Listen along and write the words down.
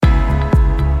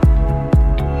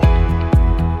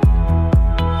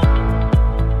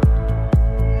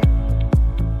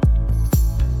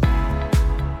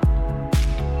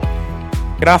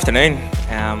Good afternoon.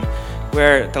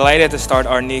 We're delighted to start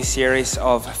our new series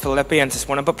of Philippians this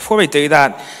morning. But before we do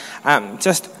that,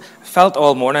 just felt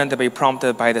all morning to be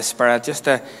prompted by the Spirit just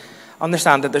to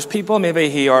understand that there's people maybe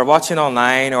who are watching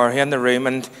online or here in the room,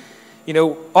 and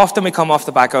often we come off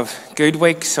the back of good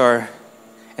weeks or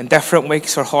indifferent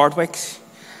weeks or hard weeks.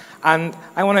 And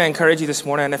I want to encourage you this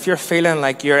morning, if you're feeling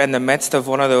like you're in the midst of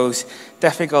one of those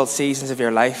difficult seasons of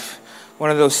your life, one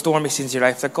of those stormy seasons of your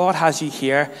life, that God has you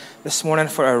here this morning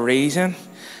for a reason.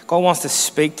 God wants to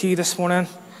speak to you this morning.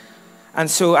 And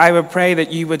so I would pray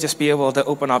that you would just be able to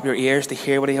open up your ears to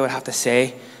hear what He would have to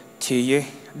say to you,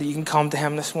 that you can come to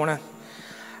Him this morning.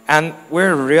 And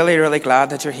we're really, really glad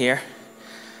that you're here.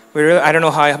 I don't know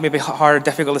how maybe hard or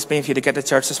difficult it's been for you to get to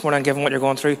church this morning, given what you're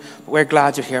going through, but we're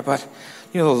glad you're here. But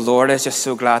the Lord is just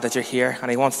so glad that you're here,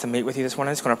 and He wants to meet with you this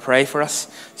morning. He's going to pray for us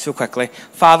so quickly.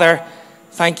 Father,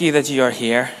 thank you that you are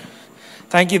here.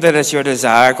 Thank you that it's your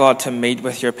desire, God, to meet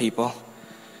with your people.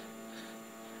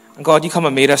 And God, you come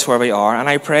and meet us where we are. And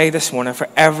I pray this morning for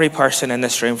every person in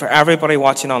this room, for everybody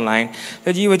watching online,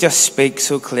 that you would just speak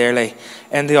so clearly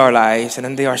into our lives and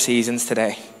into our seasons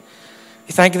today.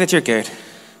 We thank you that you're good.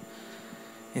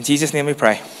 In Jesus' name we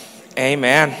pray.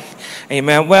 Amen.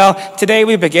 Amen. Well, today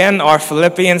we begin our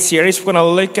Philippians series. We're going to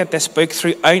look at this book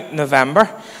throughout November.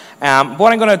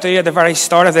 What I'm going to do at the very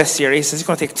start of this series is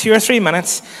going to take 2 or 3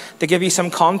 minutes to give you some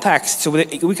context so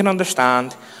that we can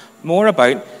understand more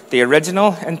about the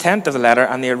original intent of the letter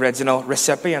and the original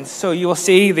recipients. So you will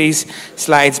see these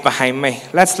slides behind me.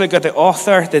 Let's look at the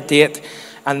author, the date,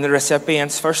 and the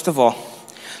recipients first of all.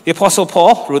 The Apostle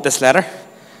Paul wrote this letter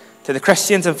to the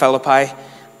Christians in Philippi,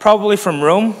 probably from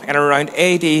Rome in around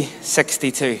AD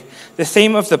 62. The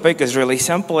theme of the book is really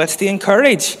simple. It's to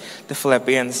encourage the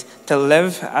Philippians to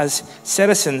live as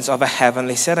citizens of a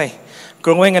heavenly city,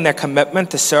 growing in their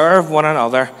commitment to serve one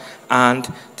another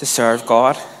and to serve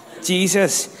God.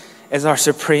 Jesus is our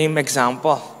supreme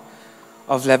example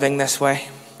of living this way.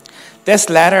 This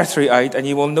letter throughout, and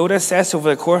you will notice this over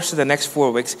the course of the next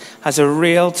 4 weeks, has a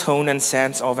real tone and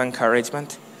sense of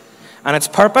encouragement. And its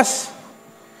purpose,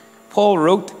 Paul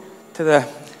wrote to the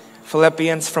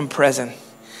Philippians from prison.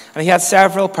 And he had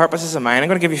several purposes in mind. I'm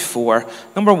going to give you 4.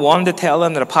 Number 1, to tell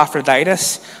them that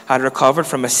Epaphroditus had recovered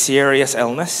from a serious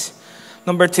illness.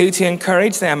 Number 2, to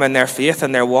encourage them in their faith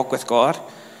and their walk with God.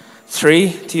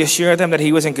 3, to assure them that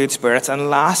he was in good spirits. And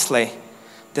lastly,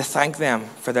 to thank them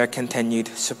for their continued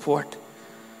support.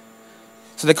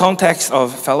 So the context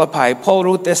of Philippi, Paul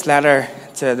wrote this letter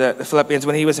to the Philippians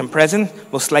when he was in prison,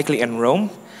 most likely in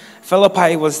Rome.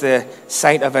 Philippi was the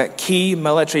site of a key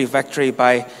military victory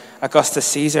by Augustus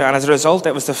Caesar, and as a result,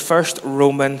 it was the first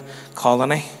Roman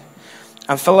colony.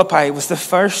 And Philippi was the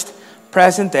first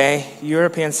present-day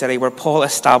European city where Paul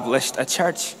established a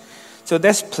church. So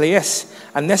this place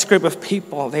and this group of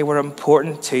people, they were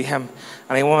important to him,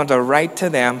 and he wanted to write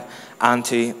to them and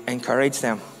to encourage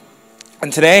them.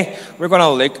 And today, we're going to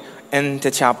look into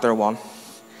chapter 1.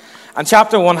 And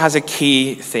chapter 1 has a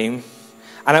key theme.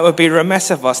 And it would be remiss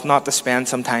of us not to spend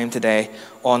some time today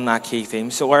on that key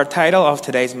theme. So our title of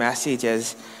today's message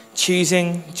is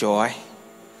Choosing Joy.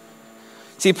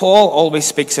 See, Paul always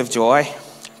speaks of joy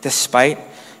despite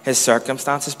his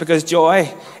circumstances, because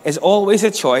joy is always a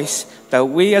choice that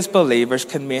we as believers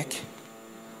can make.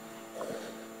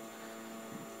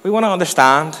 We want to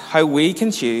understand how we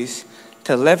can choose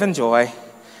to live in joy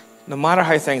no matter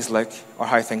how things look or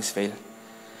how things feel.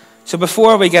 So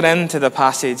before we get into the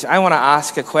passage, I want to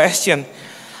ask a question.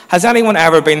 Has anyone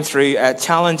ever been through a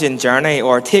challenging journey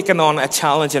or taken on a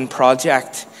challenging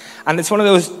project? And it's one of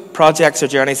those projects or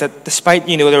journeys that despite,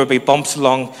 there would be bumps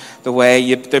along the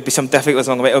way, there'd be some difficulties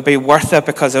along the way, it would be worth it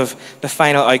because of the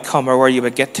final outcome or where you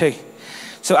would get to.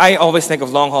 So I always think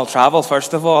of long-haul travel,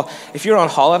 first of all. If you're on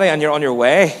holiday and you're on your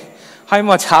way, how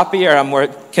much happier and more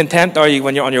content are you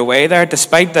when you're on your way there,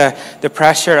 despite the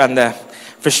pressure and the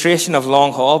frustration of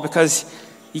long haul, because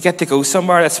you get to go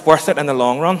somewhere that's worth it in the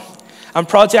long run. And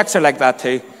projects are like that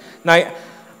too. Now,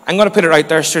 I'm going to put it out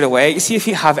there straight away. You see, if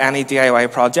you have any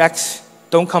DIY projects,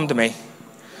 don't come to me.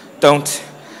 Don't.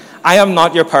 I am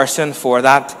not your person for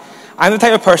that. I'm the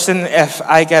type of person, if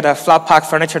I get a flat pack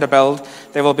furniture to build,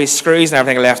 there will be screws and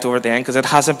everything left over at the end because it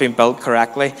hasn't been built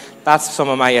correctly. That's some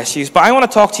of my issues. But I want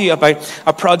to talk to you about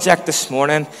a project this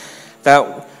morning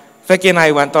that Vicky and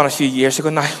I went on a few years ago.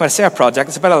 Now, when I say a project,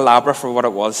 it's a bit elaborate for what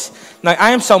it was. Now, I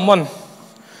am someone,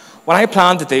 when I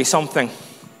plan to do something,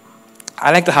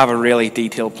 I like to have a really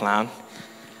detailed plan.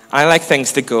 I like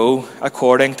things to go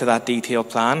according to that detailed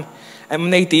plan. And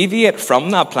when they deviate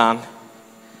from that plan,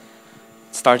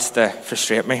 it starts to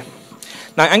frustrate me.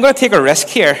 Now, I'm going to take a risk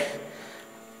here.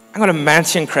 I'm going to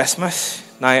mention Christmas.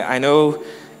 Now, I know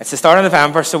it's the start of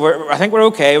November, so I think we're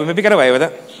okay. We maybe get away with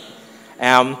it.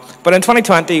 But in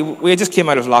 2020, we just came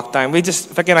out of lockdown.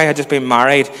 Vicky and I had just been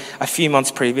married a few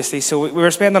months previously, so we were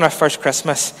spending our first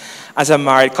Christmas as a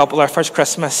married couple, our first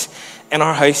Christmas in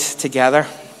our house together.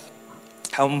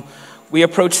 We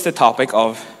approached the topic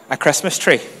of a Christmas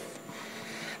tree.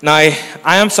 Now,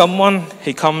 I am someone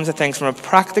who comes at things from a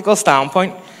practical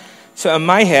standpoint, so in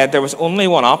my head there was only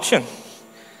one option,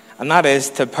 and that is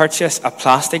to purchase a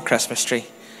plastic Christmas tree,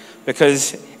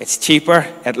 because it's cheaper,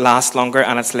 it lasts longer,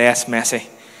 and it's less messy.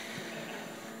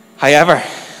 However,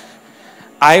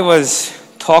 I was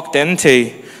talked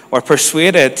into or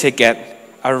persuaded to get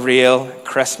a real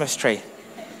Christmas tree.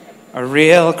 A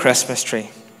real Christmas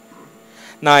tree.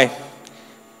 Now,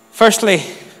 firstly,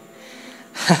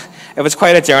 it was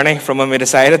quite a journey from when we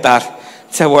decided that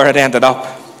to where it ended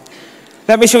up.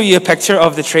 Let me show you a picture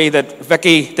of the tree that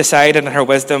Vicky decided in her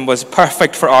wisdom was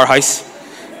perfect for our house.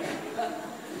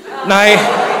 Now,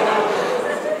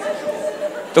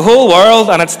 the whole world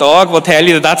and its dog will tell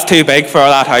you that that's too big for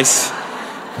that house.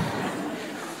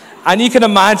 And you can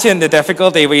imagine the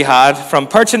difficulty we had from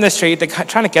perching this tree to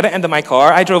trying to get it into my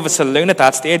car. I drove a saloon at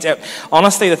that stage.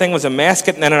 Honestly, the thing was a mess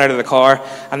getting in and out of the car,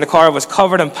 and the car was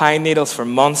covered in pine needles for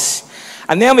months.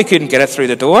 And then we couldn't get it through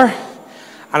the door.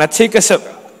 And it took us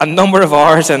a number of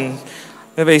hours and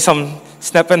maybe some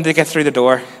snipping to get through the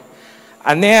door.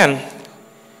 And then,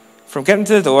 from getting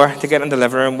to the door to getting in the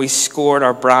living room, we scored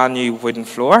our brand new wooden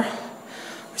floor.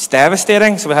 It was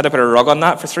devastating, so we had to put a rug on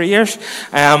that for 3 years.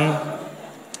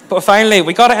 But finally,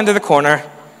 we got it into the corner,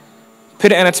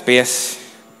 put it in its base,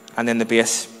 and then the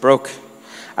base broke.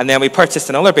 And then we purchased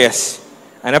another base,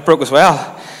 and it broke as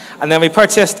well. And then we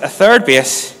purchased a third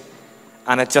base,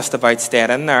 and it just about stayed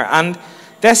in there. And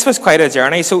this was quite a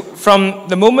journey. So from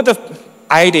the moment of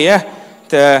idea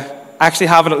to actually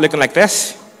having it looking like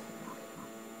this,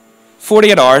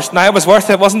 48 hours. Now, it was worth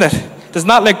it, wasn't it? Does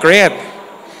not look great.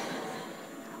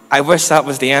 I wish that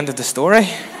was the end of the story.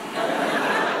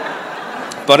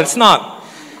 But it's not.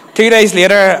 2 days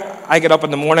later, I get up in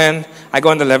the morning, I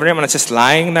go in the living room, and it's just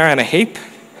lying there in a heap.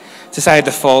 Decided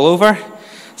to fall over.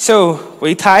 So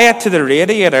we tie it to the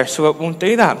radiator so it won't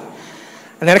do that.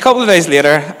 And then a couple of days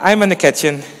later, I'm in the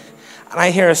kitchen, and I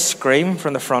hear a scream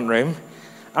from the front room.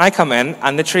 And I come in,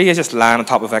 and the tree is just lying on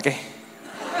top of Vicky.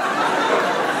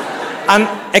 And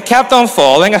it kept on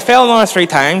falling. It fell on it 3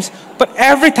 times, but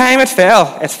every time it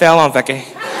fell on Vicky.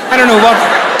 I don't know what.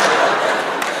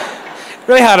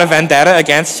 Really had a vendetta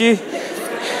against you.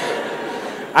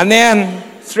 And then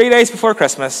 3 days before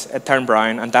Christmas, it turned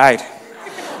brown and died.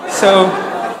 So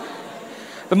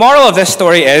the moral of this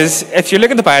story is, if you're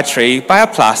looking to buy a tree, buy a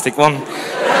plastic one.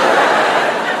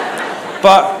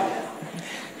 But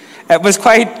it was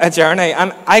quite a journey,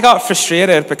 and I got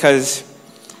frustrated because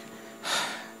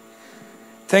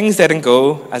things didn't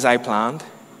go as I planned.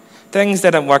 Things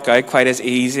didn't work out quite as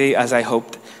easy as I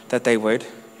hoped that they would.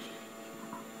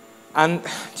 And do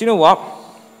you know what?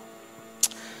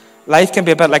 Life can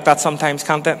be a bit like that sometimes,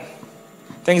 can't it?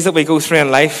 Things that we go through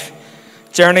in life,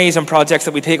 journeys and projects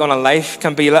that we take on in life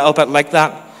can be a little bit like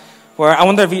that. Where I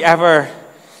wonder if you ever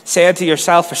said to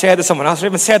yourself or said to someone else or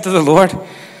even said to the Lord,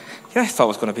 I thought it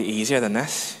was going to be easier than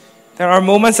this. There are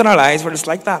moments in our lives where it's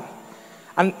like that.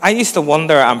 And I used to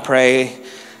wonder and pray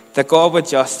that God would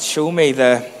just show me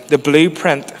the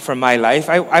blueprint for my life.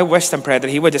 I wished and prayed that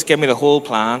He would just give me the whole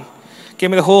plan. Give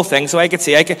me the whole thing so I could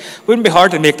see. Wouldn't be hard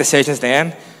to make decisions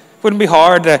then. Wouldn't be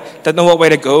hard to know what way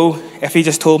to go if He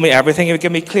just told me everything. He would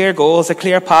give me clear goals, a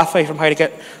clear pathway from how to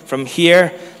get from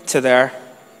here to there.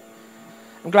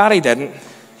 I'm glad He didn't.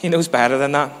 He knows better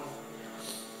than that.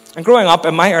 And growing up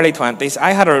in my early 20s,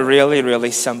 I had a really,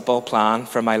 really simple plan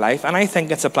for my life. And I think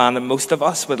it's a plan that most of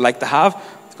us would like to have.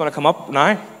 It's going to come up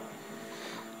now.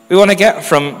 We want to get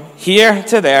from here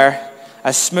to there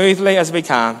as smoothly as we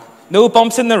can. No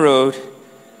bumps in the road.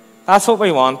 That's what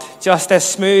we want. Just a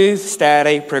smooth,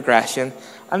 steady progression.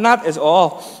 And that is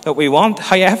all that we want.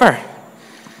 However,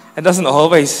 it doesn't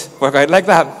always work out like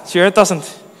that. Sure, it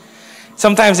doesn't.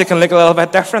 Sometimes it can look a little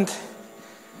bit different.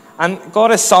 And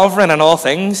God is sovereign in all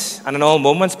things and in all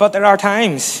moments, but there are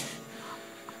times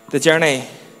the journey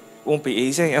won't be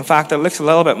easy. In fact, it looks a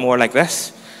little bit more like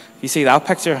this. You see that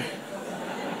picture?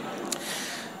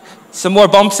 Some more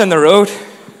bumps in the road.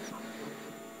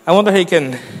 I wonder who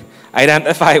can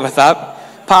identify with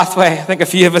that pathway. I think a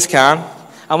few of us can.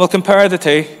 And we'll compare the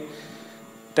two.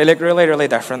 They look really, really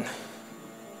different.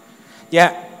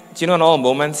 Yet, do you know, in all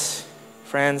moments,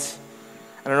 friends,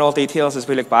 and in all details as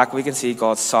we look back, we can see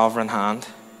God's sovereign hand.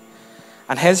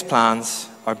 And His plans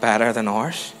are better than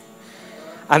ours.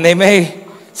 And they may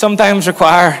sometimes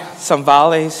require some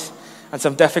valleys and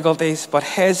some difficulties, but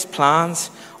his plans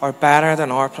are better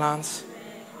than our plans.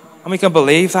 And we can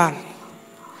believe that.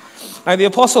 Now, the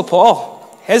Apostle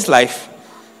Paul, his life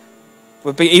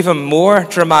would be even more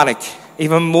dramatic,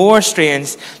 even more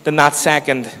strange than that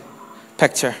second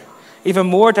picture, even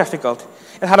more difficult.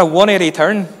 It had a 180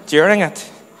 turn during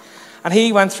it, and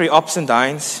he went through ups and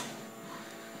downs.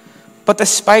 But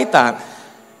despite that,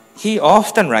 he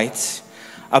often writes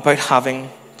about having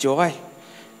joy,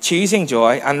 choosing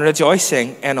joy and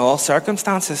rejoicing in all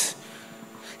circumstances.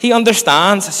 He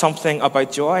understands something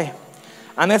about joy,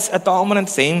 and it's a dominant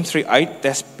theme throughout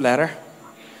this letter.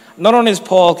 Not only does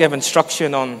Paul give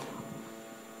instruction on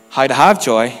how to have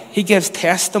joy, he gives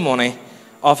testimony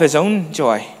of his own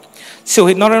joy. So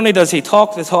not only does he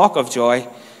talk the talk of joy,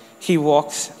 he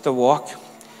walks the walk.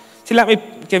 See, let me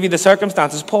give you the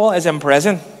circumstances. Paul is in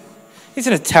prison. He's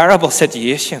in a terrible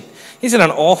situation. He's in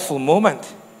an awful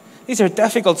moment. These are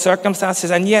difficult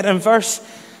circumstances, and yet in verse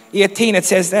 18 it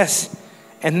says this,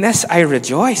 "In this I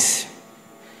rejoice.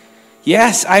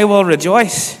 Yes, I will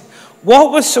rejoice."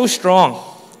 What was so strong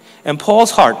in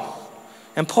Paul's heart,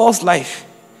 in Paul's life,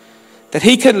 that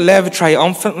he could live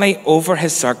triumphantly over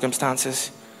his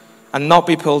circumstances and not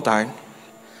be pulled down?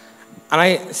 And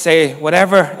I say,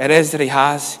 whatever it is that he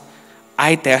has,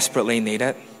 I desperately need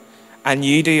it. And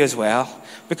you do as well.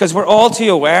 Because we're all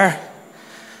too aware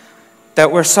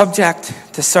that we're subject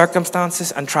to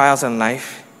circumstances and trials in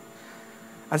life.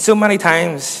 And so many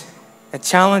times, it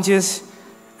challenges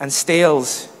and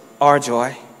steals our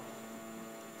joy.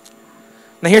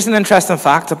 Now here's an interesting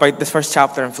fact about this first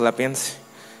chapter in Philippians.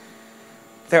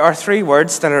 There are 3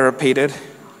 words that are repeated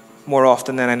more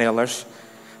often than any others.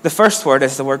 The first word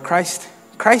is the word Christ.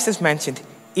 Christ is mentioned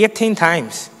 18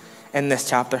 times in this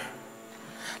chapter.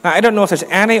 Now, I don't know if there's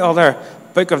any other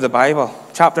book of the Bible,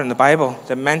 chapter in the Bible,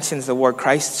 that mentions the word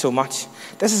Christ so much.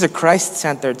 This is a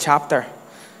Christ-centered chapter.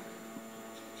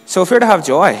 So if we're to have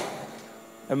joy,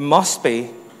 it must be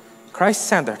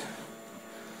Christ-centered.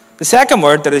 The second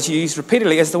word that is used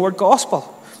repeatedly is the word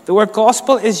gospel. The word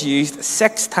gospel is used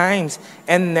 6 times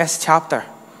in this chapter.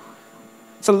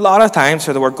 It's a lot of times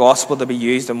for the word gospel to be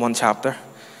used in one chapter.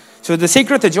 So the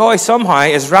secret to joy somehow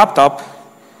is wrapped up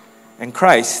in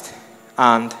Christ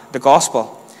and the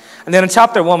gospel. And then in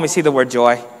chapter 1 we see the word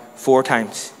joy 4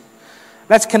 times.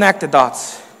 Let's connect the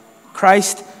dots.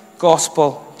 Christ,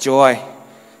 gospel, joy.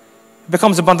 It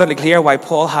becomes abundantly clear why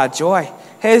Paul had joy.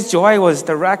 His joy was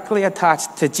directly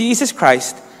attached to Jesus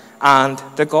Christ and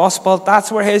the gospel.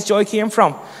 That's where his joy came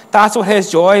from. That's what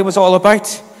his joy was all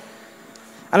about.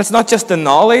 And it's not just the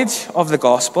knowledge of the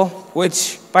gospel,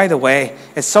 which, by the way,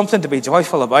 is something to be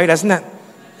joyful about, isn't it?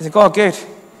 Isn't God good?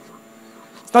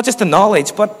 It's not just the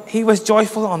knowledge, but he was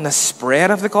joyful on the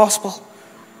spread of the gospel,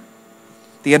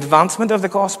 the advancement of the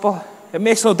gospel. It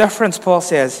makes no difference, Paul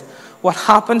says, what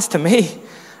happens to me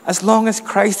as long as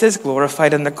Christ is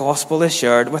glorified and the gospel is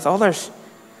shared with others.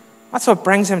 That's what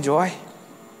brings him joy.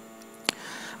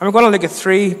 And we're going to look at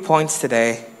 3 points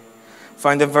today,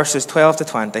 found in verses 12 to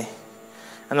 20.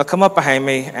 And they'll come up behind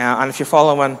me, and if you're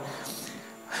following,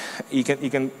 you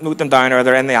can note them down, or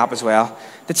they're in the app as well.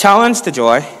 The challenge to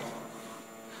joy.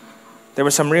 There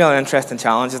were some real interesting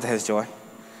challenges to his joy.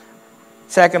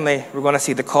 Secondly, we're going to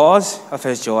see the cause of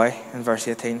his joy in verse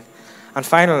 18. And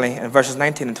finally, in verses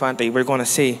 19 and 20, we're going to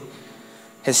see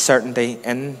his certainty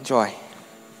in joy.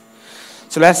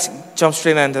 So let's jump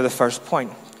straight into the first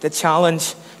point, the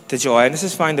challenge to joy. And this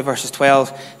is found in verses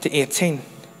 12 to 18.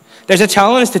 There's a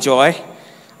challenge to joy,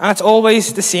 and it's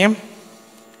always the same.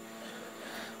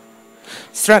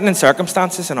 It's threatening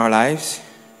circumstances in our lives.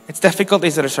 It's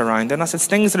difficulties that are surrounding us. It's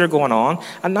things that are going on.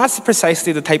 And that's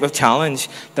precisely the type of challenge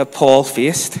that Paul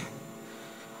faced.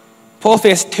 Paul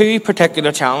faced 2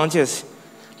 particular challenges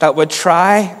that would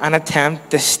try and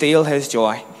attempt to steal his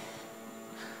joy.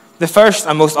 The first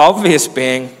and most obvious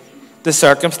being the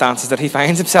circumstances that he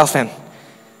finds himself in.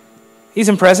 He's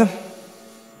in prison.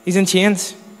 He's in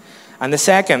chains. And the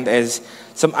second is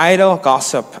some idle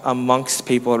gossip amongst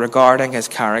people regarding his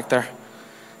character.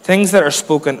 Things that are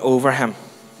spoken over him.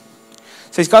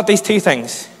 So he's got these 2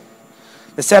 things.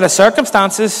 The set of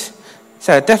circumstances,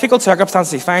 set of difficult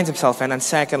circumstances he finds himself in, and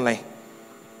secondly,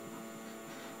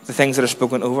 the things that are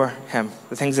spoken over him,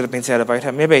 the things that have been said about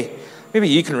him. Maybe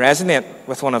you can resonate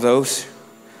with one of those.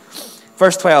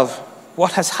 Verse 12,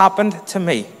 what has happened to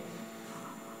me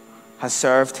has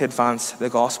served to advance the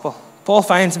gospel. Paul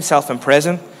finds himself in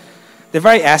prison, the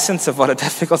very essence of what a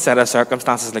difficult set of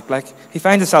circumstances look like. He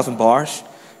finds himself in bars,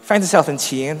 he finds himself in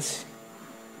chains,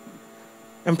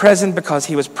 in prison because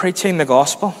he was preaching the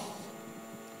gospel.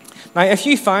 Now, if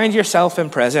you found yourself in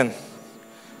prison,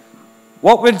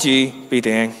 what would you be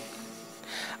doing?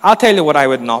 I'll tell you what I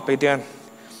would not be doing.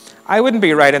 I wouldn't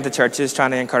be writing to churches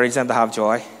trying to encourage them to have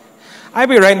joy. I'd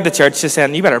be writing to churches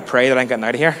saying, you better pray that I'm getting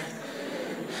out of here.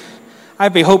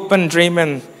 I'd be hoping,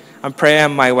 dreaming, and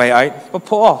praying my way out. But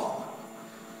Paul,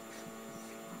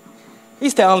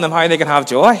 he's telling them how they can have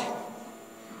joy.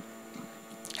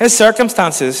 His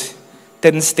circumstances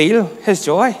didn't steal his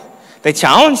joy. They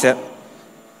challenged it,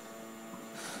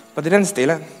 but they didn't steal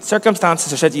it.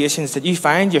 Circumstances or situations that you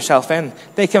find yourself in,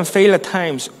 they can feel at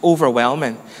times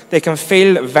overwhelming. They can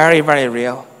feel very, very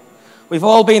real. We've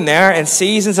all been there in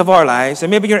seasons of our lives, and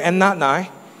maybe you're in that now,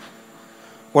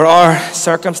 where our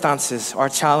circumstances, our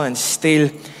challenge,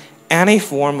 steal any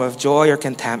form of joy or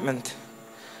contentment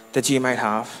that you might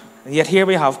have. And yet here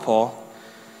we have Paul,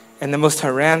 in the most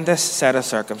horrendous set of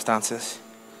circumstances,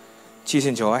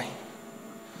 choosing joy.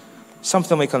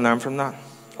 Something we can learn from that.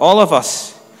 All of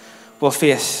us will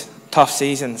face tough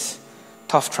seasons,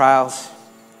 tough trials.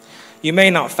 You may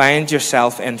not find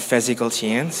yourself in physical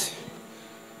chains,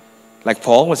 like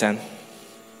Paul was in.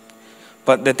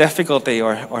 But the difficulty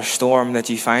or storm that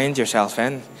you find yourself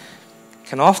in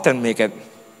can often make it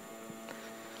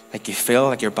like you feel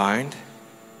like you're bound,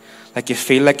 like you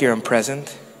feel like you're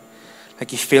imprisoned,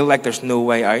 like you feel like there's no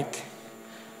way out.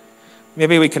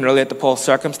 Maybe we can relate to Paul's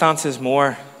circumstances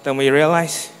more than we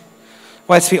realize.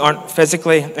 Whilst we aren't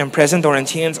physically imprisoned or in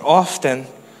chains, often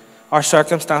our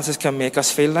circumstances can make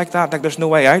us feel like that, like there's no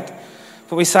way out.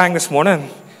 But we sang this morning,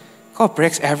 God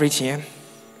breaks every chain,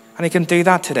 and he can do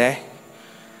that today.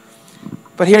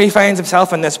 But here he finds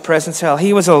himself in this prison cell.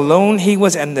 He was alone, he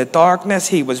was in the darkness,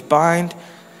 he was bound.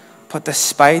 But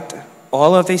despite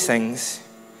all of these things,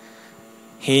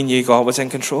 he knew God was in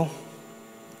control.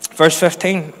 Verse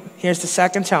 15, here's the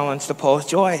second challenge to Paul's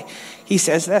joy. He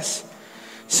says this,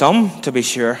 some, to be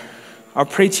sure, are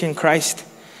preaching Christ,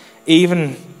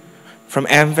 even from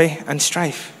envy and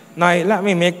strife. Now, let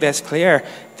me make this clear.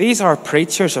 These are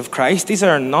preachers of Christ. These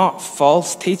are not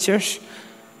false teachers.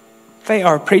 They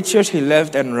are preachers who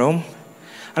lived in Rome.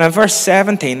 And in verse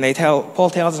 17, Paul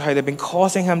tells us how they've been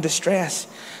causing him distress.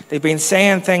 They've been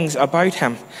saying things about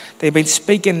him. They've been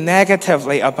speaking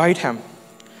negatively about him.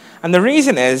 And the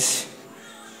reason is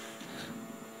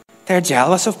they're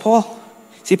jealous of Paul.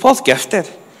 See, Paul's gifted.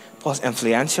 Paul's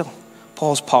influential.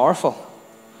 Paul's powerful.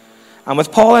 And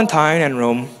with Paul in town in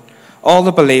Rome, all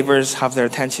the believers have their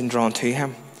attention drawn to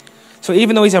him. So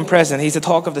even though he's in prison, he's the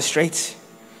talk of the streets.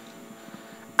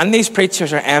 And these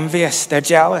preachers are envious. They're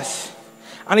jealous.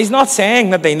 And he's not saying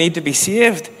that they need to be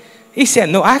saved. He's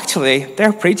saying, no, actually,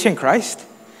 they're preaching Christ.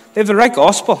 They have the right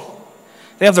gospel.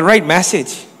 They have the right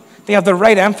message. They have the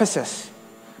right emphasis.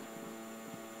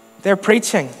 They're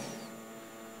preaching.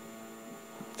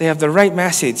 They have the right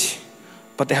message,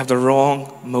 but they have the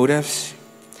wrong motives.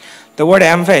 The word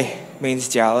envy means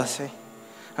jealousy,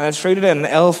 and it's rooted in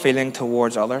ill feeling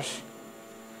towards others.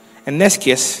 In this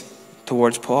case,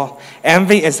 towards Paul.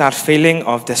 Envy is that feeling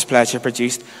of displeasure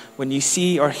produced when you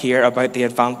see or hear about the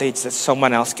advantage that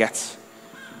someone else gets.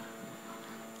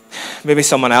 Maybe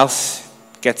someone else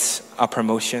gets a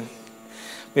promotion.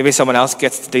 Maybe someone else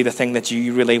gets to do the thing that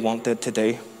you really wanted to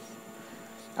do.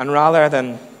 And rather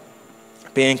than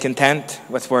being content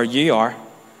with where you are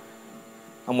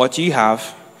and what you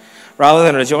have, rather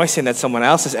than rejoicing that someone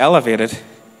else is elevated,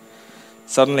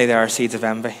 suddenly there are seeds of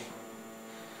envy.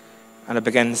 And it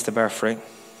begins to bear fruit.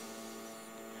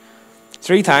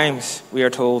 3 times we are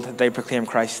told that they proclaim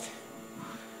Christ.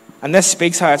 And this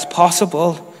speaks how it's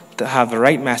possible to have the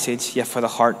right message, yet for the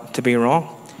heart to be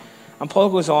wrong. And Paul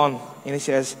goes on and he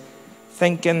says,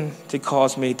 thinking to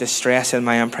cause me distress in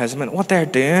my imprisonment. What they're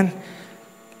doing,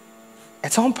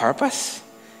 it's on purpose.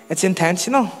 It's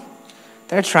intentional.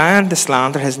 They're trying to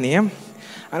slander his name.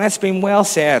 And it's been well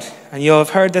said, and you'll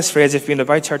have heard this phrase if you've been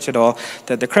about church at all,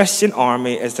 that the Christian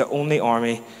army is the only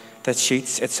army that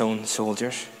shoots its own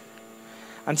soldiers.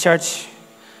 And church,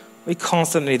 we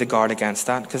constantly need to guard against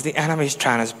that because the enemy's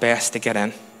trying his best to get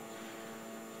in.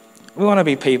 We want to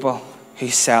be people who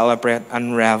celebrate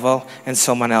and revel in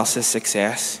someone else's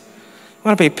success. We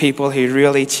want to be people who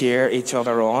really cheer each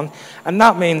other on. And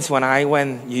that means when I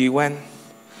win, you win.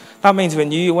 That means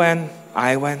when you win,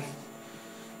 I win.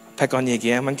 Pick on you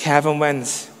again. When Kevin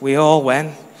wins, we all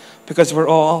win because we're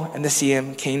all in the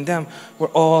same kingdom. We're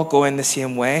all going the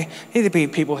same way. We need to be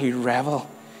people who revel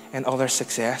in other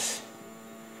success.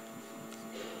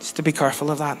 Just to be careful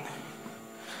of that.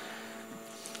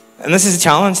 And this is a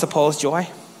challenge to Paul's joy.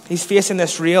 He's facing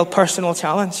this real personal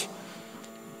challenge.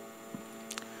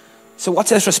 So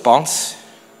what's his response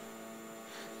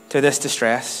to this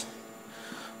distress?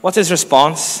 What's his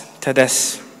response to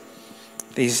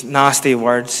these nasty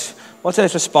words? What's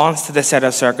his response to this set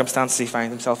of circumstances he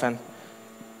finds himself in?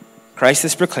 Christ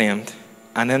is proclaimed,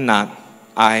 and in that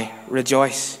I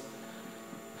rejoice.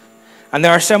 And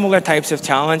there are similar types of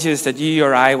challenges that you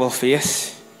or I will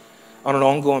face on an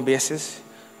ongoing basis.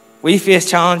 We face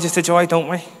challenges to joy, don't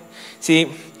we?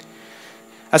 See,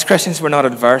 as Christians, we're not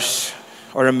adverse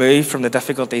or removed from the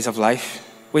difficulties of life.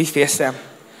 We face them.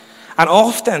 And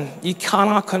often, you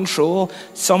cannot control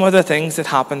some of the things that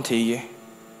happen to you.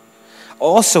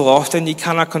 Also, often, you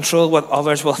cannot control what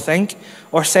others will think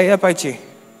or say about you.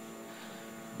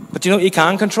 But you know what you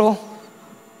can control?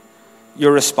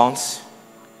 Your response.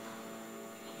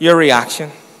 Your reaction.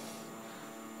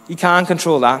 You can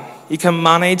control that. You can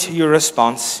manage your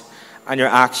response and your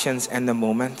actions in the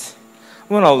moment.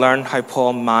 We want to learn how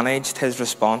Paul managed his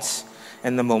response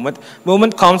in the moment.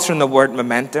 Moment comes from the word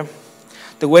momentum.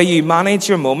 The way you manage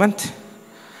your moment,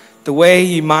 the way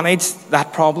you manage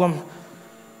that problem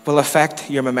will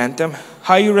affect your momentum.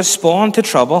 How you respond to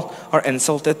trouble or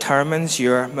insult determines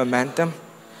your momentum.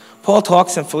 Paul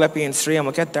talks in Philippians 3, and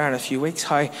we'll get there in a few weeks,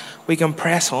 how we can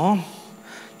press on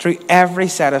through every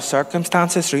set of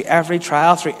circumstances, through every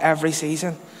trial, through every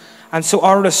season. And so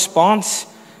our response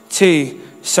to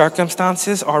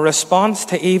circumstances, our response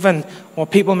to even what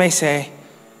people may say,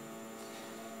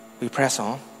 we press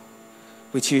on.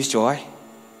 We choose joy.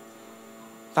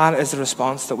 That is the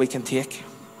response that we can take.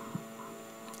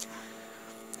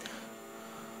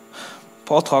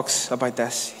 Paul talks about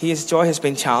this. His joy has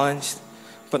been challenged,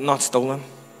 but not stolen.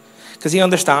 Because he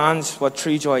understands what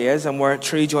true joy is and where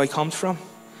true joy comes from.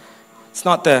 It's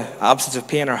not the absence of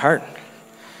pain or hurt,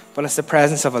 but it's the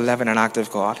presence of a living and active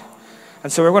God.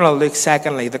 And so we're going to look,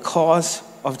 secondly, the cause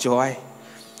of joy.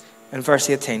 In verse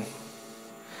 18,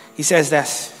 he says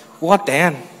this, what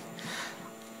then?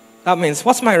 That means,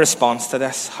 what's my response to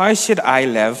this? How should I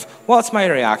live? What's my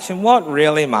reaction? What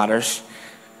really matters?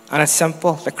 And it's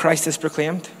simple, that Christ is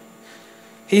proclaimed.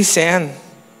 He's saying,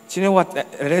 do you know what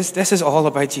it is? This is all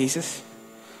about Jesus.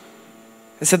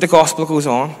 It said the gospel goes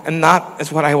on, and that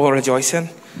is what I will rejoice in.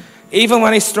 Even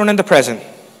when he's thrown into prison,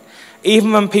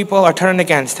 even when people are turning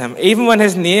against him, even when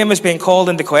his name is being called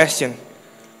into question,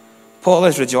 Paul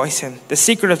is rejoicing. The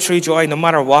secret of true joy, no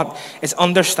matter what, is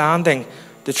understanding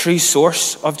the true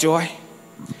source of joy.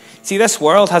 See, this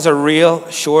world has a real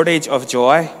shortage of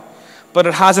joy, but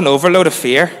it has an overload of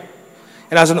fear.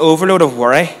 It has an overload of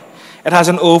worry. It has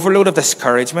an overload of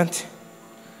discouragement.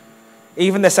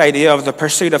 Even this idea of the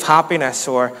pursuit of happiness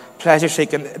or pleasure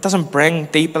seeking, it doesn't bring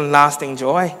deep and lasting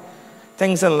joy.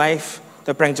 Things in life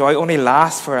that bring joy only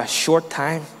last for a short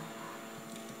time.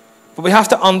 But we have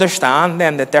to understand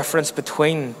then the difference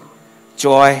between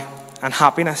joy and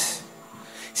happiness.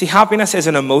 See, happiness is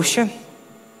an emotion.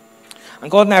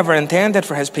 And God never intended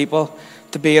for his people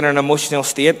to be in an emotional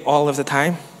state all of the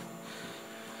time.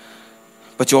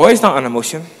 But joy is not an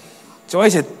emotion. Joy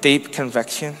is a deep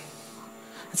conviction.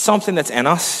 It's something that's in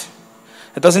us.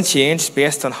 It doesn't change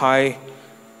based on how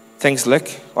things look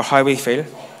or how we feel.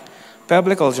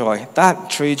 Biblical joy, that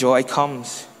true joy,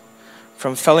 comes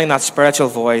from filling that spiritual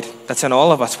void that's in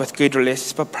all of us with good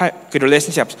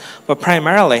relationships, but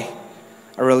primarily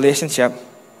a relationship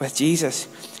with Jesus.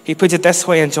 He puts it this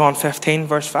way in John 15,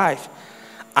 verse 5.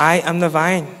 I am the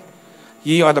vine,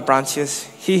 you are the branches.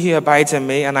 He who abides in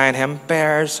me and I in him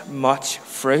bears much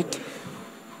fruit.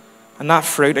 And that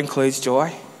fruit includes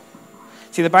joy.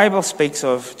 See, the Bible speaks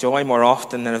of joy more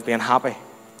often than of being happy.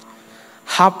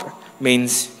 Hap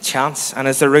means chance and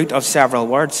is the root of several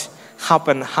words.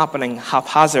 Happen, happening,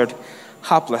 haphazard,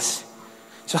 hapless.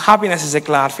 So happiness is a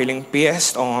glad feeling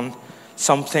based on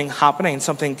something happening,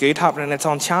 something good happening. It's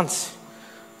on chance.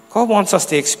 God wants us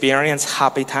to experience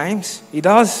happy times. He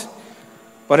does.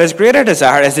 But his greater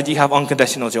desire is that you have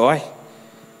unconditional joy.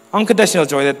 Unconditional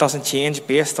joy that doesn't change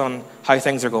based on how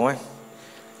things are going.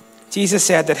 Jesus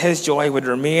said that his joy would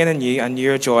remain in you and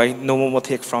your joy no one will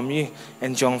take from you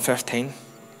in John 15.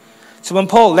 So when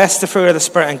Paul lists the fruit of the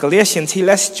Spirit in Galatians, he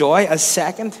lists joy as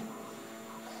second,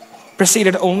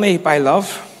 preceded only by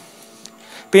love.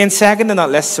 Being second in that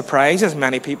list surprises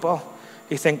many people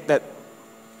who think that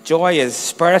joy is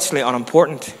spiritually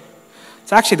unimportant.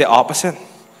 It's actually the opposite.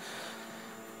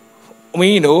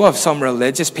 We know of some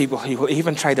religious people who will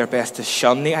even try their best to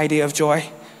shun the idea of joy,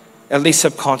 at least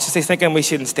subconsciously, thinking we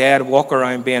should instead walk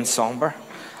around being somber.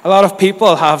 A lot of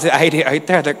people have the idea out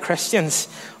there that Christians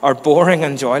are boring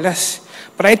and joyless.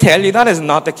 But I tell you, that is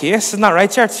not the case. Isn't that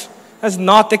right, church? That's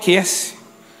not the case.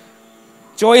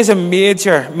 Joy is a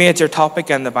major topic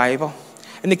in the Bible.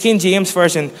 In the King James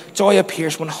Version, joy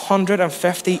appears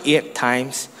 158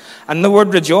 times. And the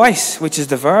word rejoice, which is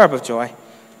the verb of joy,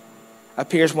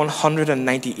 appears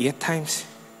 198 times.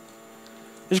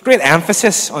 There's great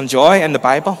emphasis on joy in the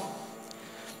Bible.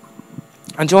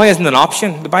 And joy isn't an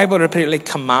option. The Bible repeatedly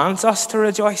commands us to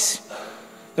rejoice.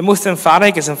 The most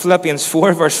emphatic is in Philippians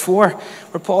 4, verse 4,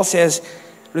 where Paul says,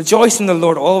 rejoice in the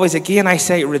Lord always. Again, I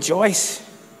say rejoice.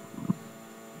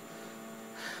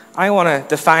 I want to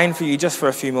define for you just for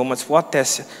a few moments what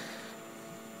this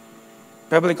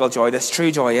biblical joy, this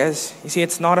true joy is. You see,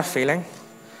 it's not a feeling.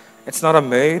 It's not a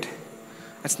mood.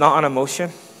 It's not an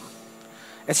emotion.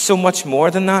 It's so much more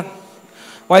than that.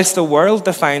 Whilst the world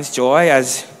defines joy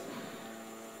as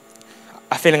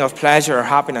a feeling of pleasure or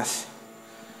happiness,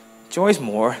 joy is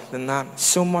more than that,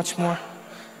 so much more.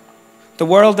 The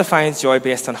world defines joy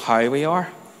based on how we are,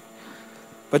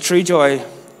 but true joy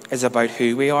is about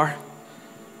who we are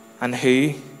and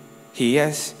who He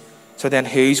is, so then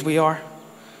whose we are.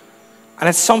 And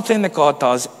it's something that God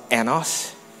does in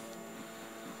us.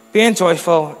 Being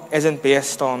joyful isn't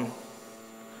based on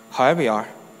how we are,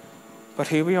 but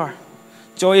who we are.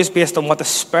 Joy is based on what the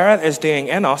Spirit is doing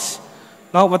in us,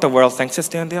 not what the world thinks it's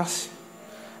doing to us.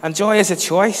 And joy is a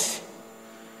choice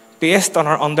based on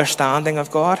our understanding of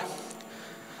God.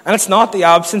 And it's not the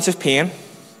absence of pain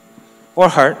or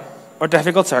hurt or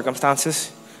difficult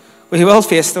circumstances. We will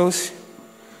face those.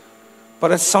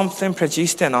 But it's something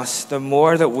produced in us the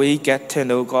more that we get to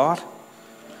know God.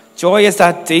 Joy is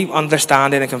that deep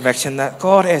understanding and conviction that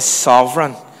God is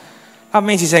sovereign. That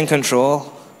means He's in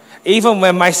control. Even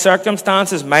when my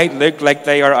circumstances might look like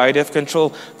they are out of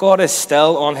control, God is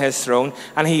still on His throne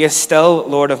and He is still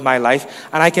Lord of my life.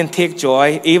 And I can take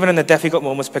joy even in the difficult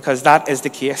moments because that is the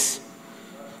case.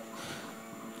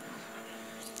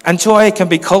 And joy can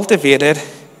be cultivated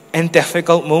in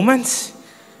difficult moments.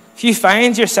 If you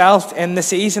find yourself in the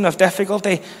season of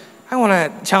difficulty, I want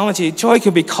to challenge you. Joy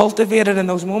can be cultivated in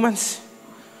those moments.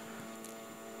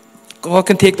 God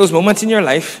can take those moments in your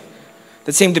life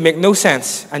that seem to make no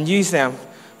sense and use them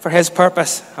for His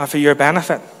purpose and for your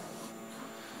benefit.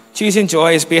 Choosing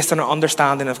joy is based on our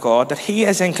understanding of God, that He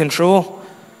is in control,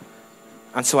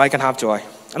 and so I can have joy.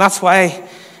 And that's why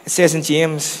it says in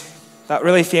James, that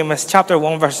really famous chapter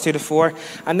 1, verses 2 to 4,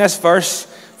 and this verse,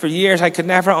 for years I could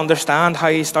never understand how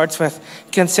he starts with,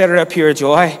 consider it pure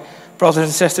joy, brothers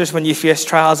and sisters, when you face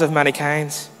trials of many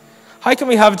kinds. How can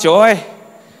we have joy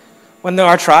when there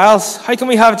are trials? How can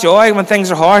we have joy when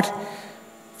things are hard?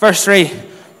 Verse 3,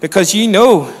 because you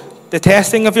know the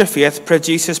testing of your faith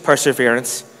produces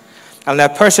perseverance, and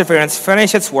let perseverance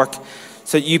finish its work,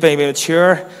 so that you may be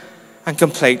mature and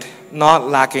complete, not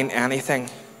lacking anything.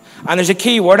 And there's a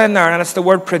key word in there, and it's the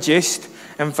word produced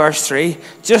in verse 3.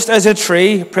 Just as a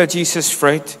tree produces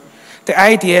fruit, the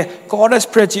idea, God is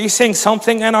producing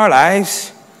something in our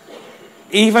lives,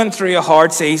 even through a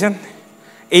hard season,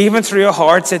 even through a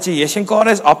hard situation. God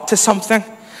is up to something.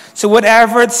 So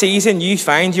whatever season you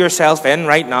find yourself in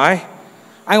right now,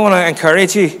 I want to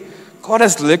encourage you, God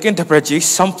is looking to produce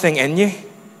something in you.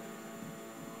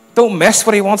 Don't miss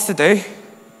what He wants to do.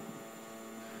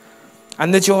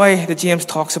 And the joy that James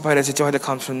talks about is a joy that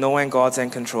comes from knowing God's in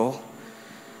control.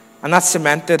 And that's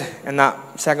cemented in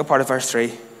that second part of verse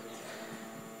 3.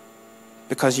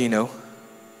 Because you know.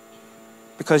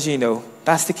 Because you know.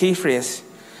 That's the key phrase.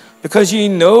 Because you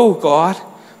know God.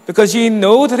 Because you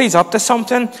know that He's up to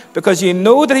something. Because you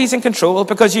know that He's in control.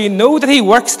 Because you know that He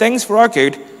works things for our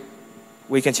good.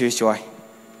 We can choose joy.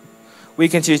 We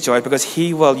can choose joy because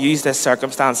He will use this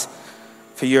circumstance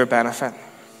for your benefit.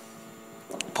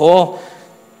 Paul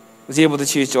was able to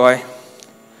choose joy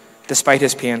despite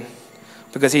his pain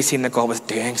because he seen that God was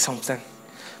doing something.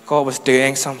 God was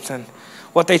doing something.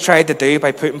 What they tried to do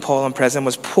by putting Paul in prison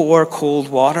was pour cold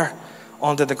water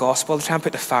onto the gospel. They tried to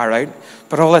put the fire out,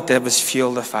 but all it did was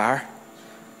fuel the fire.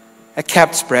 It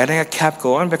kept spreading, it kept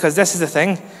going, because this is the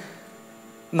thing.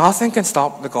 Nothing can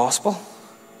stop the gospel.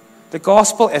 The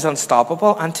gospel is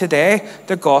unstoppable, and today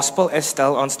the gospel is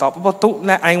still unstoppable. Don't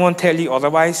let anyone tell you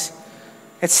otherwise.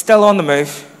 It's still on the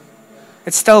move.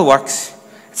 It still works.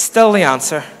 It's still the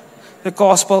answer. The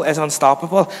gospel is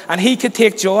unstoppable. And he could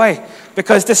take joy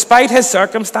because despite his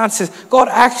circumstances, God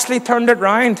actually turned it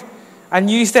around and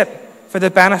used it for the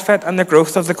benefit and the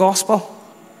growth of the gospel.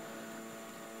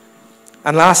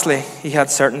 And lastly, he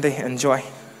had certainty and joy.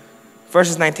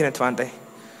 Verses 19 and 20.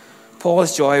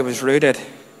 Paul's joy was rooted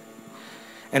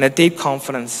in a deep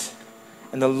confidence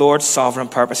in the Lord's sovereign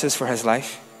purposes for his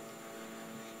life.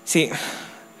 See,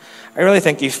 I really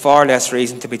think you've far less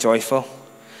reason to be joyful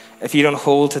if you don't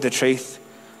hold to the truth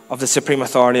of the supreme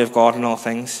authority of God in all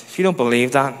things. If you don't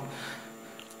believe that.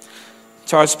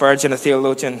 Charles Spurgeon, a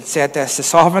theologian, said this: the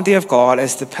sovereignty of God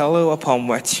is the pillow upon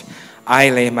which I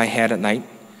lay my head at night.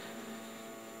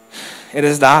 It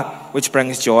is that which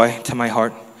brings joy to my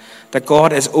heart, that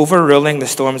God is overruling the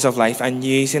storms of life and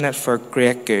using it for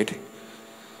great good.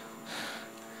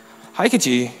 How could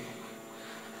you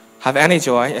have any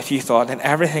joy if you thought that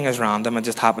everything is random and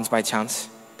just happens by chance?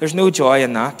 There's no joy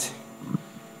in that.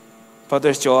 But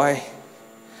there's joy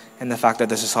in the fact that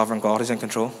there's a sovereign God who's in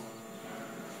control.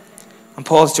 And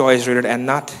Paul's joy is rooted in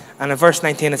that. And in verse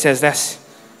 19 it says this.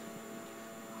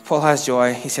 Paul has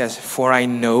joy. He says, for I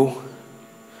know.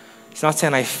 He's not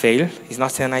saying I feel. He's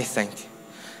not saying I think.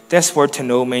 This word to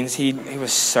know means he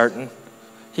was certain.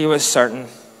 He was certain.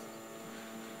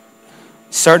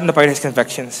 Certain about his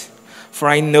convictions. For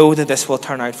I know that this will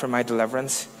turn out for my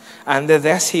deliverance. And the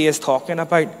this he is talking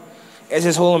about is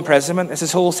his whole imprisonment. It's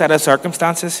his whole set of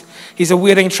circumstances. He's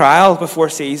awaiting trial before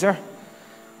Caesar.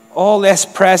 All this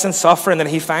present suffering that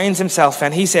he finds himself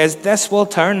in, he says, this will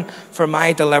turn for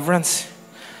my deliverance.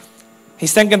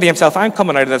 He's thinking to himself, I'm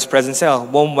coming out of this prison cell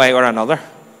one way or another.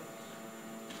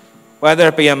 Whether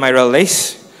it be in my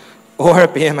release or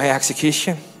it be in my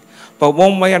execution. But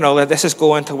one way or another, this is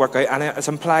going to work out. And it's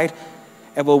implied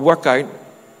it will work out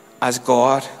as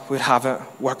God would have it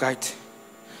work out.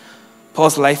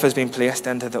 Paul's life has been placed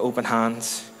into the open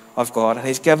hands of God. And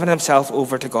he's given himself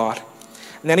over to God.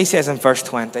 And then he says in verse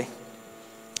 20,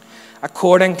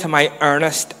 according to my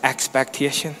earnest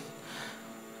expectation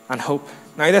and hope.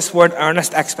 Now this word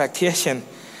earnest expectation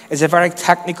is a very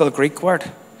technical Greek word.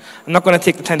 I'm not going to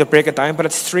take the time to break it down, but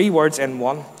it's 3 words in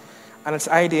one. And its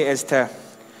idea is to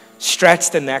stretch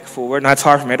the neck forward. Now it's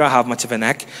hard for me, I don't have much of a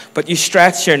neck, but you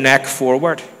stretch your neck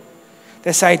forward.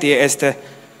 This idea is to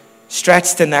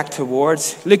stretch the neck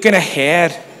towards, looking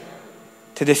ahead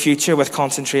to the future with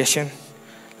concentration.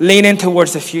 Leaning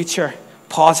towards the future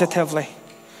positively.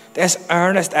 This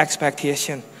earnest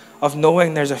expectation of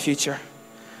knowing there's a future.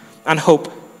 And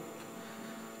hope.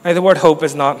 Now the word hope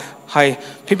is not how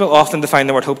people often define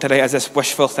the word hope today as this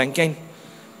wishful thinking.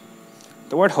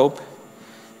 The word hope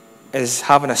is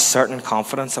having a certain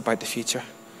confidence about the future.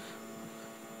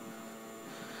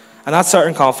 And that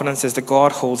certain confidence is that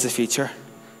God holds the future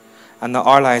and that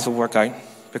our lives will work out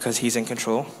because he's in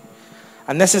control.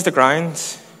 And this is the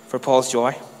grounds for Paul's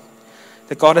joy.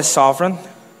 That God is sovereign,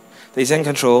 that he's in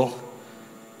control,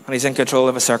 and he's in control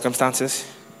of his circumstances.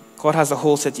 God has the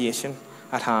whole situation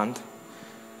at hand.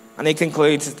 And he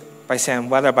concludes by saying,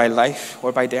 whether by life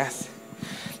or by death.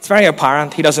 It's very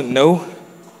apparent he doesn't know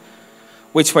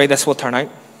which way this will turn out.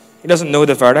 He doesn't know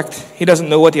the verdict. He doesn't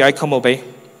know what the outcome will be.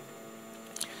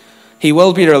 He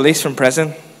will be released from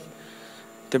prison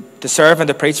to serve and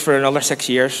to preach for another 6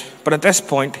 years. But at this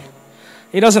point,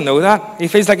 he doesn't know that. He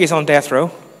feels like he's on death row.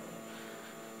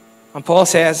 And Paul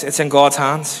says, it's in God's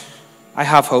hands. I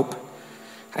have hope.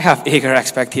 I have eager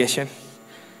expectation.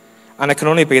 And it can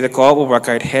only be that God will work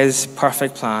out his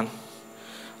perfect plan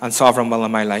and sovereign will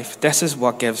in my life. This is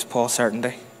what gives Paul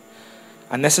certainty.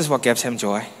 And this is what gives him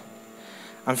joy.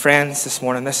 And friends, this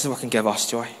morning, this is what can give us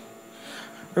joy.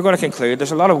 We're going to conclude.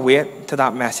 There's a lot of weight to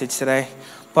that message today.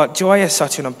 But joy is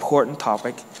such an important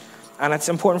topic. And it's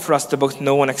important for us to both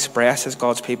know and express as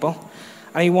God's people.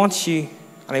 And he wants you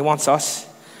and he wants us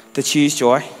to choose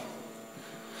joy.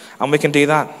 And we can do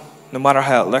that no matter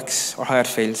how it looks or how it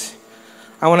feels.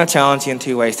 I want to challenge you in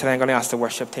 2 ways today. I'm going to ask the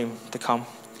worship team to come.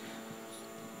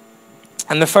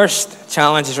 And the first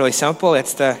challenge is really simple.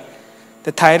 It's the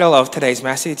title of today's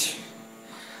message.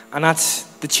 And that's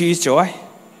to choose joy.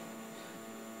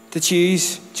 To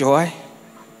choose joy.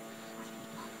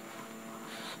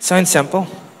 Sounds simple,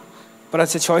 but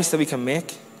it's a choice that we can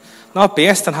make. Not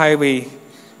based on how we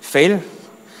feel,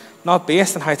 not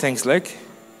based on how things look,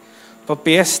 but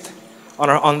based on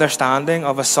our understanding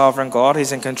of a sovereign God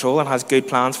who's in control and has good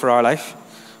plans for our life.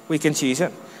 We can choose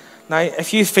it. Now,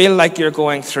 if you feel like you're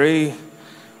going through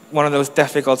one of those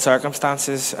difficult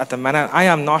circumstances at the minute, I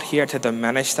am not here to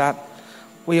diminish that.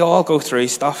 We all go through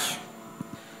stuff.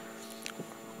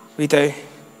 We do.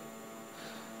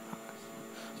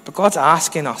 But God's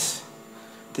asking us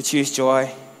to choose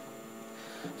joy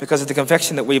because of the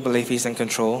conviction that we believe he's in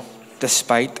control,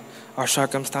 despite our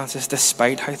circumstances,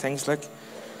 despite how things look.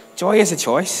 Joy is a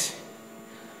choice.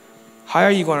 How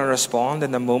are you going to respond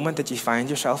in the moment that you find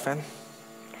yourself in?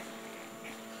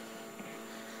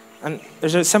 And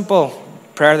there's a simple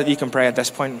prayer that you can pray at this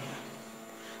point.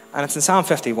 And it's in Psalm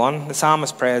 51. The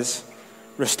psalmist prays,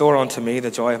 "Restore unto me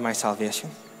the joy of my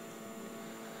salvation."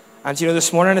 And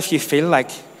this morning, if you feel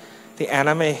like the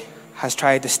enemy has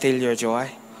tried to steal your joy,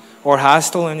 or has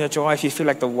stolen your joy, if you feel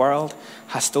like the world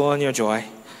has stolen your joy,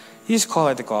 you just call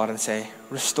out to God and say,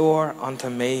 "Restore unto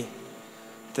me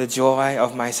the joy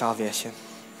of my salvation."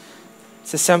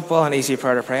 It's a simple and easy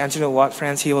prayer to pray. And you know what,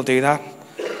 friends? He will do that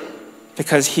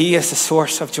because he is the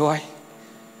source of joy.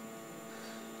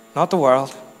 Not the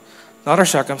world, not our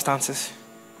circumstances.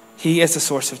 He is the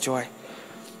source of joy.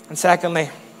 And secondly,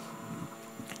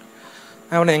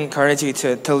 I want to encourage you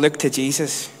to look to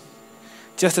Jesus,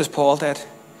 just as Paul did.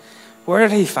 Where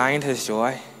did he find his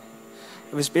joy?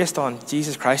 It was based on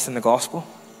Jesus Christ and the gospel.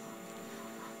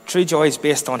 True joy is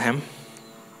based on him.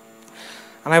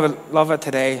 And I would love it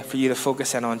today for you to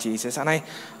focus in on Jesus. And I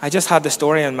just had the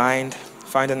story in mind,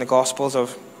 found in the Gospels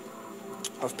of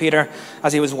Peter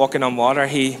as he was walking on water.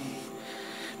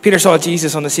 Peter saw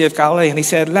Jesus on the Sea of Galilee and he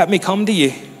said, "Let me come to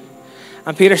you."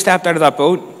 And Peter stepped out of that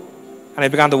boat and he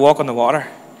began to walk on the water.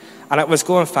 And it was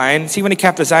going fine. See, when he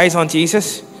kept his eyes on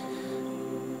Jesus,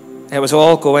 it was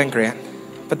all going great.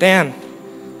 But then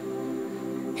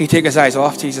he took his eyes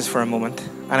off Jesus for a moment,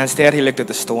 and instead he looked at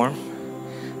the storm.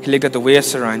 He looked at the waves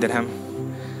surrounding him.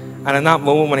 And in that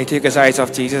moment when he took his eyes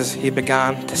off Jesus, he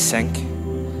began to sink.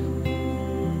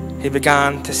 He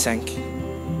began to sink.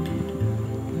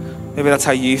 Maybe that's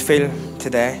how you feel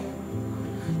today.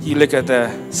 You look at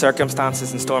the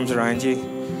circumstances and storms around you,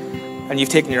 and you've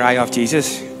taken your eye off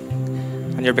Jesus,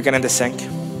 and you're beginning to sink.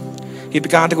 He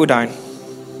began to go down.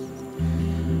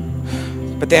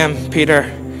 But then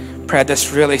Peter prayed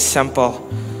this really simple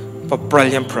but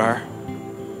brilliant prayer.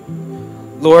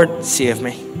 "Lord, save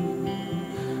me."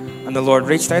 And the Lord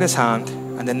reached out his hand,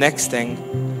 and the next thing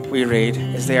we read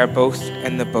is they are both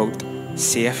in the boat,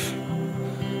 safe.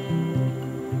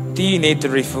 Do you need to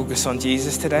refocus on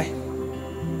Jesus today?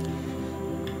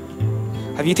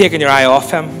 Have you taken your eye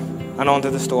off him and onto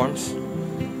the storms?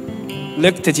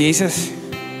 Look to Jesus,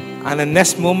 and in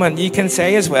this moment you can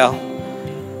say as well,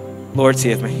 "Lord,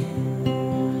 save me."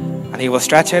 And he will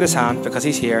stretch out his hand because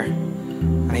he's here,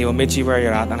 and he will meet you where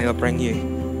you're at, and he'll bring you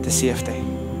to safety.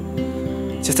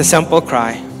 Just a simple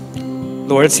cry,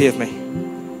 "Lord, save me."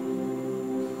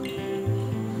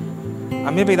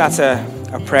 And maybe that's a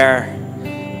prayer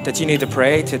that you need to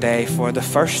pray today for the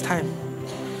first time.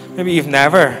 Maybe you've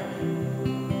never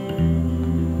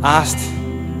asked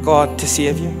God to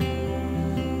save you.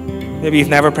 Maybe you've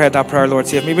never prayed that prayer, "Lord,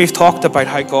 save me." We've talked about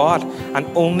how God and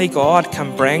only God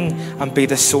can bring and be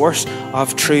the source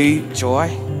of true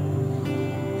joy.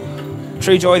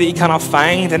 True joy that you cannot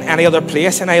find in any other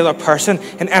place, in any other person,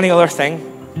 in any other thing.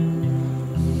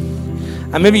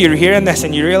 And maybe you're hearing this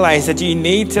and you realize that you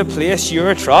need to place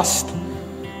your trust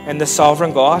in the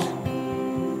sovereign God.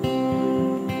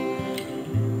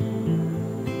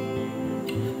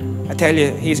 I tell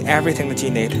you, he's everything that you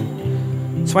need.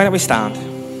 So why don't we stand?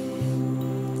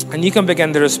 And you can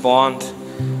begin to respond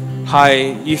how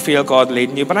you feel God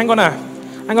leading you. But I'm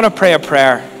gonna pray a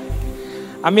prayer.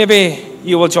 And maybe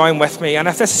you will join with me. And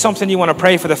if this is something you want to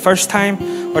pray for the first time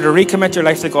or to recommit your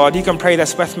life to God, you can pray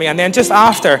this with me. And then just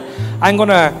after, I'm going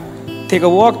to take a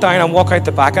walk down and walk out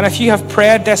the back. And if you have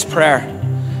prayed this prayer,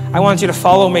 I want you to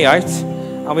follow me out.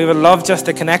 And we would love just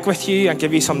to connect with you and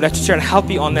give you some literature and help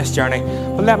you on this journey.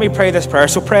 But let me pray this prayer.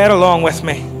 So pray it along with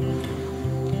me.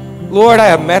 Lord, I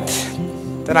admit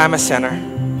that I'm a sinner.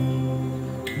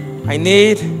 I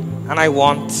need and I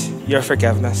want your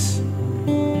forgiveness.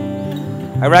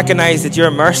 I recognize that your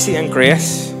mercy and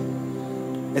grace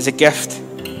is a gift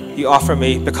you offer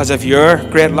me because of your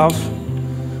great love,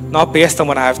 not based on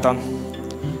what I've done.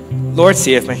 Lord,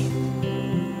 save me.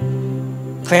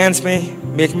 Cleanse me,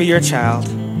 make me your child,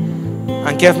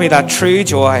 and give me that true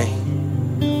joy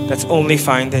that's only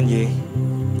found in you.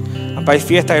 And by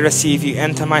faith I receive you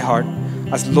into my heart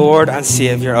as Lord and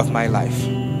Savior of my life.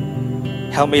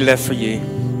 Help me live for you.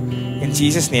 In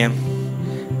Jesus' name,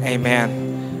 amen.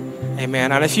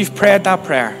 Amen. And if you've prayed that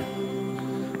prayer,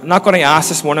 I'm not going to ask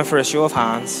this morning for a show of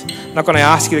hands. I'm not going to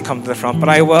ask you to come to the front, but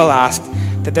I will ask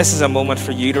that this is a moment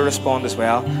for you to respond as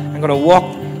well. I'm going to walk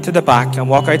to the back and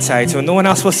walk outside so no one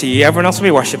else will see you. Everyone else will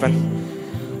be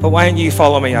worshiping. But why don't you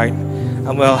follow me out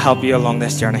and we'll help you along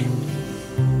this journey.